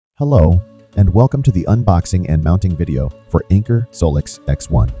Hello, and welcome to the unboxing and mounting video for Anker SOLIX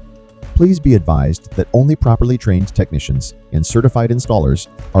X1. Please be advised that only properly trained technicians and certified installers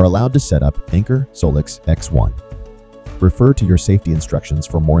are allowed to set up Anker SOLIX X1. Refer to your safety instructions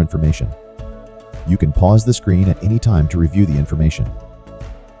for more information. You can pause the screen at any time to review the information.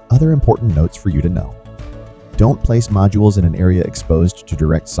 Other important notes for you to know. Don't place modules in an area exposed to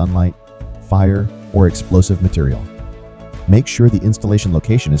direct sunlight, fire, or explosive material. Make sure the installation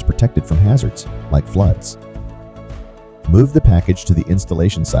location is protected from hazards, like floods. Move the package to the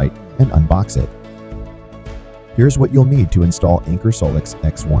installation site and unbox it. Here's what you'll need to install Anker SOLIX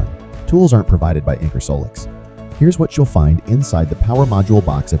X1. Tools aren't provided by Anker SOLIX. Here's what you'll find inside the power module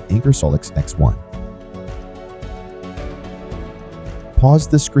box of Anker SOLIX X1. Pause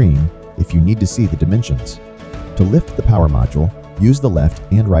the screen if you need to see the dimensions. To lift the power module, use the left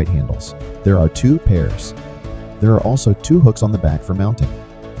and right handles. There are 2 pairs. There are also 2 hooks on the back for mounting.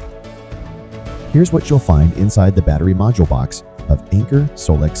 Here's what you'll find inside the battery module box of Anker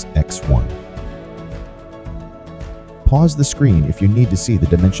SOLIX X1. Pause the screen if you need to see the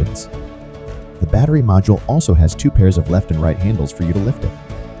dimensions. The battery module also has 2 pairs of left and right handles for you to lift it.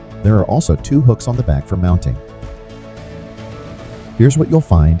 There are also 2 hooks on the back for mounting. Here's what you'll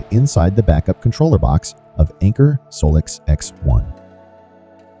find inside the backup controller box of Anker SOLIX X1.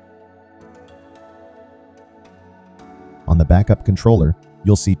 On the backup controller,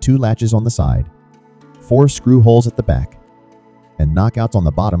 you'll see 2 latches on the side, 4 screw holes at the back, and knockouts on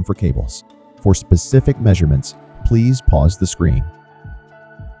the bottom for cables. For specific measurements, please pause the screen.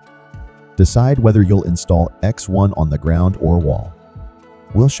 Decide whether you'll install X1 on the ground or wall.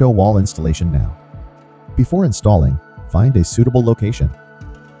 We'll show wall installation now. Before installing, find a suitable location.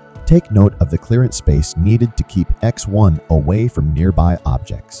 Take note of the clearance space needed to keep X1 away from nearby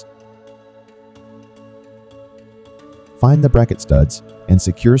objects. Find the bracket studs and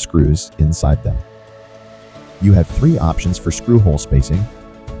secure screws inside them. You have 3 options for screw hole spacing: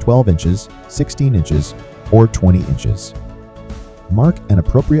 12 inches, 16 inches, or 20 inches. Mark an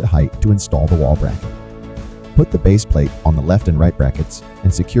appropriate height to install the wall bracket. Put the base plate on the left and right brackets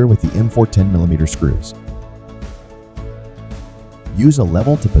and secure with the M4 10mm screws. Use a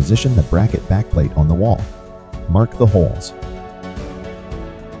level to position the bracket backplate on the wall. Mark the holes.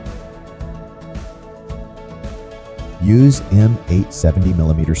 Use M8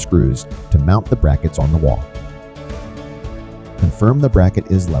 70mm screws to mount the brackets on the wall. Confirm the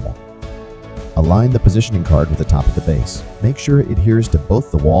bracket is level. Align the positioning card with the top of the base. Make sure it adheres to both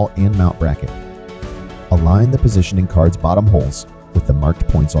the wall and mount bracket. Align the positioning card's bottom holes with the marked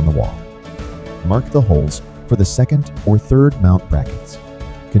points on the wall. Mark the holes for the 2nd or 3rd mount brackets.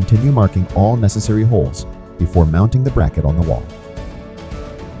 Continue marking all necessary holes before mounting the bracket on the wall.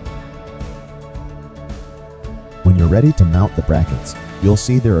 When you're ready to mount the brackets, you'll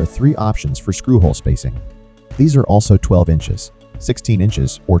see there are 3 options for screw hole spacing. These are also 12 inches, 16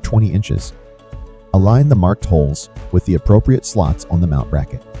 inches, or 20 inches. Align the marked holes with the appropriate slots on the mount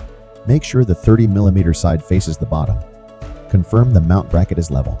bracket. Make sure the 30mm side faces the bottom. Confirm the mount bracket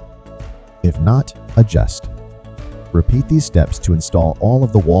is level. If not, adjust. Repeat these steps to install all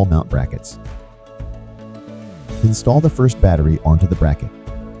of the wall mount brackets. Install the first battery onto the bracket.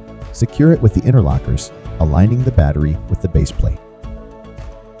 Secure it with the interlockers, aligning the battery with the base plate.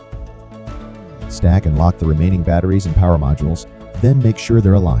 Stack and lock the remaining batteries and power modules, then make sure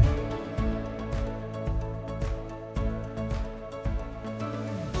they're aligned.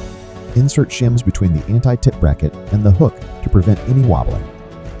 Insert shims between the anti-tip bracket and the hook to prevent any wobbling.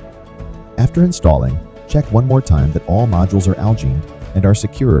 After installing, check one more time that all modules are algened and are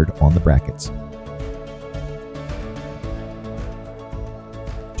secured on the brackets.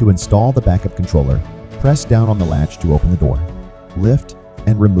 To install the backup controller, press down on the latch to open the door. Lift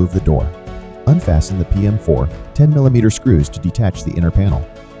and remove the door. Unfasten the PM4 10mm screws to detach the inner panel.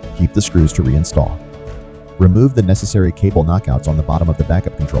 Keep the screws to reinstall. Remove the necessary cable knockouts on the bottom of the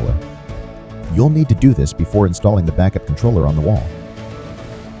backup controller. You'll need to do this before installing the backup controller on the wall.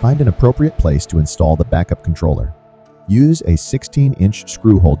 Find an appropriate place to install the backup controller. Use a 16-inch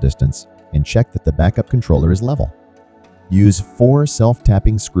screw hole distance and check that the backup controller is level. Use 4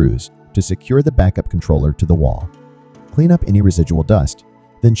 self-tapping screws to secure the backup controller to the wall. Clean up any residual dust,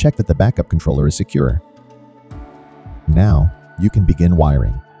 then check that the backup controller is secure. Now, you can begin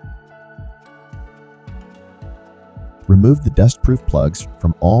wiring. Remove the dust-proof plugs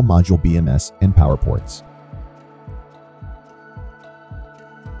from all module BMS and power ports.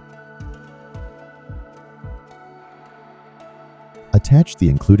 Attach the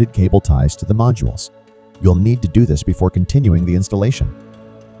included cable ties to the modules. You'll need to do this before continuing the installation.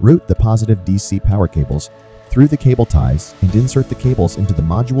 Route the positive DC power cables through the cable ties and insert the cables into the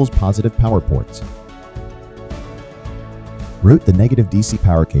module's positive power ports. Route the negative DC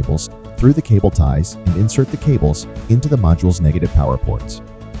power cables through the cable ties and insert the cables into the module's negative power ports.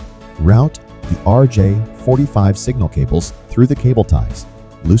 Route the RJ45 signal cables through the cable ties.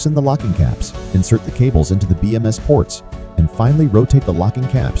 Loosen the locking caps, insert the cables into the BMS ports, and finally rotate the locking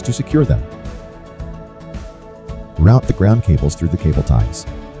caps to secure them. Route the ground cables through the cable ties.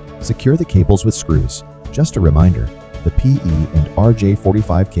 Secure the cables with screws. Just a reminder, the PE and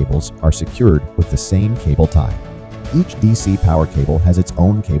RJ45 cables are secured with the same cable tie. Each DC power cable has its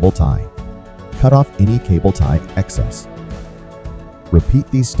own cable tie. Cut off any cable tie excess. Repeat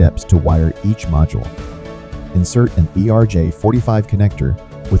these steps to wire each module. Insert an ERJ45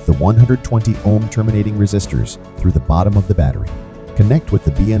 connector with the 120 ohm terminating resistors through the bottom of the battery. Connect with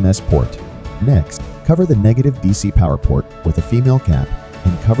the BMS port. Next, cover the negative DC power port with a female cap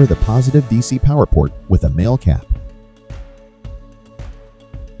and cover the positive DC power port with a male cap.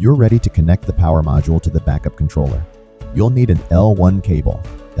 You're ready to connect the power module to the backup controller. You'll need an L1 cable,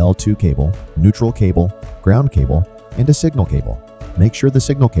 L2 cable, neutral cable, ground cable, and a signal cable. Make sure the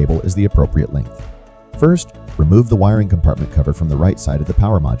signal cable is the appropriate length. First, remove the wiring compartment cover from the right side of the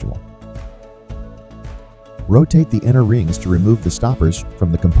power module. Rotate the inner rings to remove the stoppers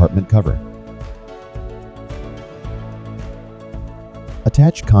from the compartment cover.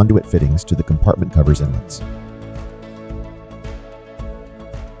 Attach conduit fittings to the compartment cover's inlets.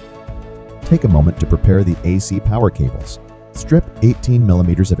 Take a moment to prepare the AC power cables. Strip 18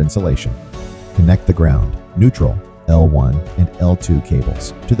 mm of insulation. Connect the ground, neutral, L1 and L2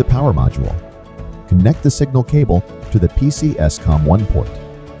 cables to the power module. Connect the signal cable to the PCSCOM1 port.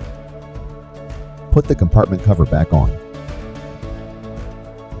 Put the compartment cover back on.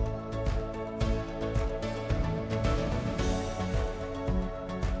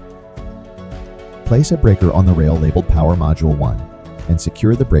 Place a breaker on the rail labeled Power Module 1 and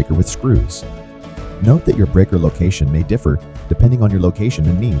secure the breaker with screws. Note that your breaker location may differ depending on your location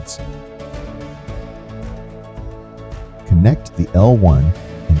and needs. Connect the L1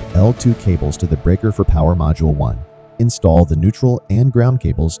 and L2 cables to the breaker for Power Module 1. Install the neutral and ground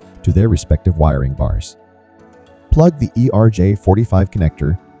cables to their respective wiring bars. Plug the ERJ45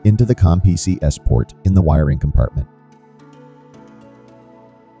 connector into the COM-PCS port in the wiring compartment.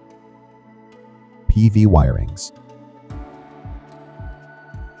 PV wirings.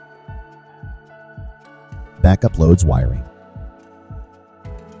 Backup loads wiring.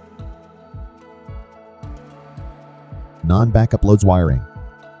 Non-backup loads wiring.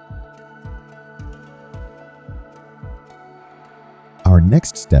 Our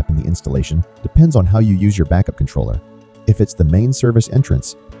next step in the installation depends on how you use your backup controller. If it's the main service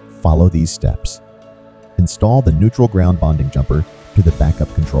entrance, follow these steps. Install the neutral ground bonding jumper to the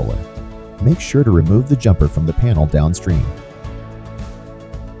backup controller. Make sure to remove the jumper from the panel downstream.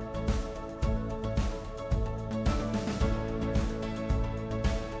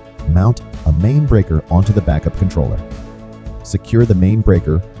 Mount a main breaker onto the backup controller. Secure the main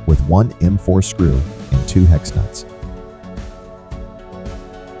breaker with one M4 screw and 2 hex nuts.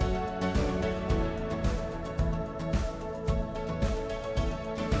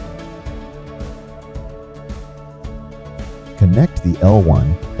 Connect the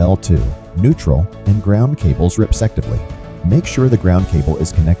L1, L2, neutral, and ground cables respectively. Make sure the ground cable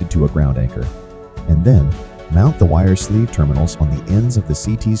is connected to a ground anchor. And then, mount the wire sleeve terminals on the ends of the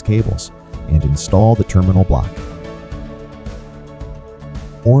CT's cables and install the terminal block.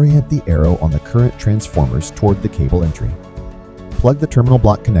 Orient the arrow on the current transformers toward the cable entry. Plug the terminal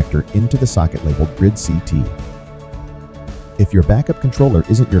block connector into the socket labeled Grid CT. If your backup controller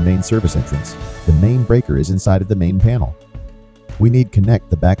isn't your main service entrance, the main breaker is inside of the main panel. We need to connect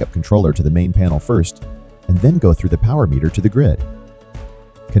the backup controller to the main panel first, and then go through the power meter to the grid.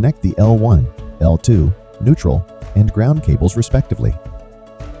 Connect the L1, L2, neutral, and ground cables respectively.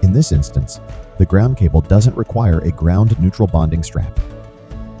 In this instance, the ground cable doesn't require a ground-neutral bonding strap.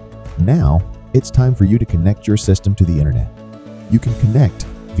 Now, it's time for you to connect your system to the internet. You can connect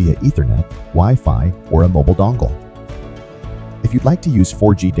via Ethernet, Wi-Fi, or a mobile dongle. If you'd like to use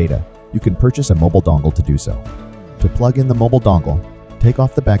 4G data, you can purchase a mobile dongle to do so. To plug in the mobile dongle, take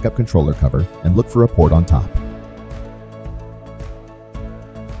off the backup controller cover and look for a port on top.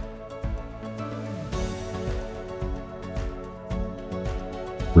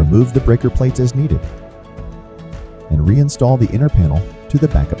 Remove the breaker plates as needed and reinstall the inner panel to the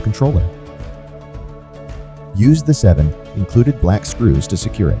backup controller. Use the 7 included black screws to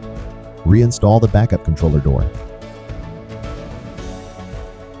secure it. Reinstall the backup controller door.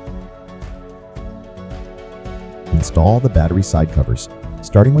 Install the battery side covers,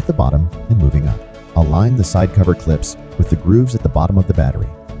 starting with the bottom and moving up. Align the side cover clips with the grooves at the bottom of the battery.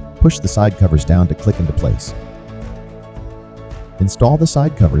 Push the side covers down to click into place. Install the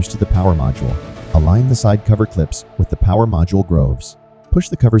side covers to the power module. Align the side cover clips with the power module grooves. Push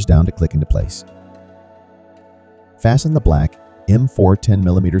the covers down to click into place. Fasten the black M4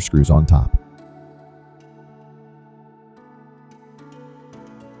 10mm screws on top.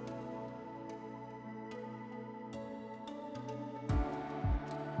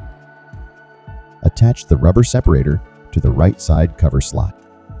 Attach the rubber separator to the right side cover slot.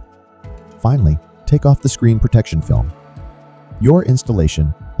 Finally, take off the screen protection film. Your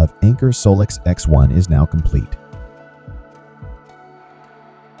installation of Anker SOLIX X1 is now complete.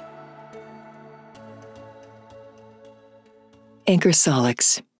 Anker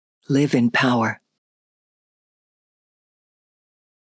SOLIX. Live in power.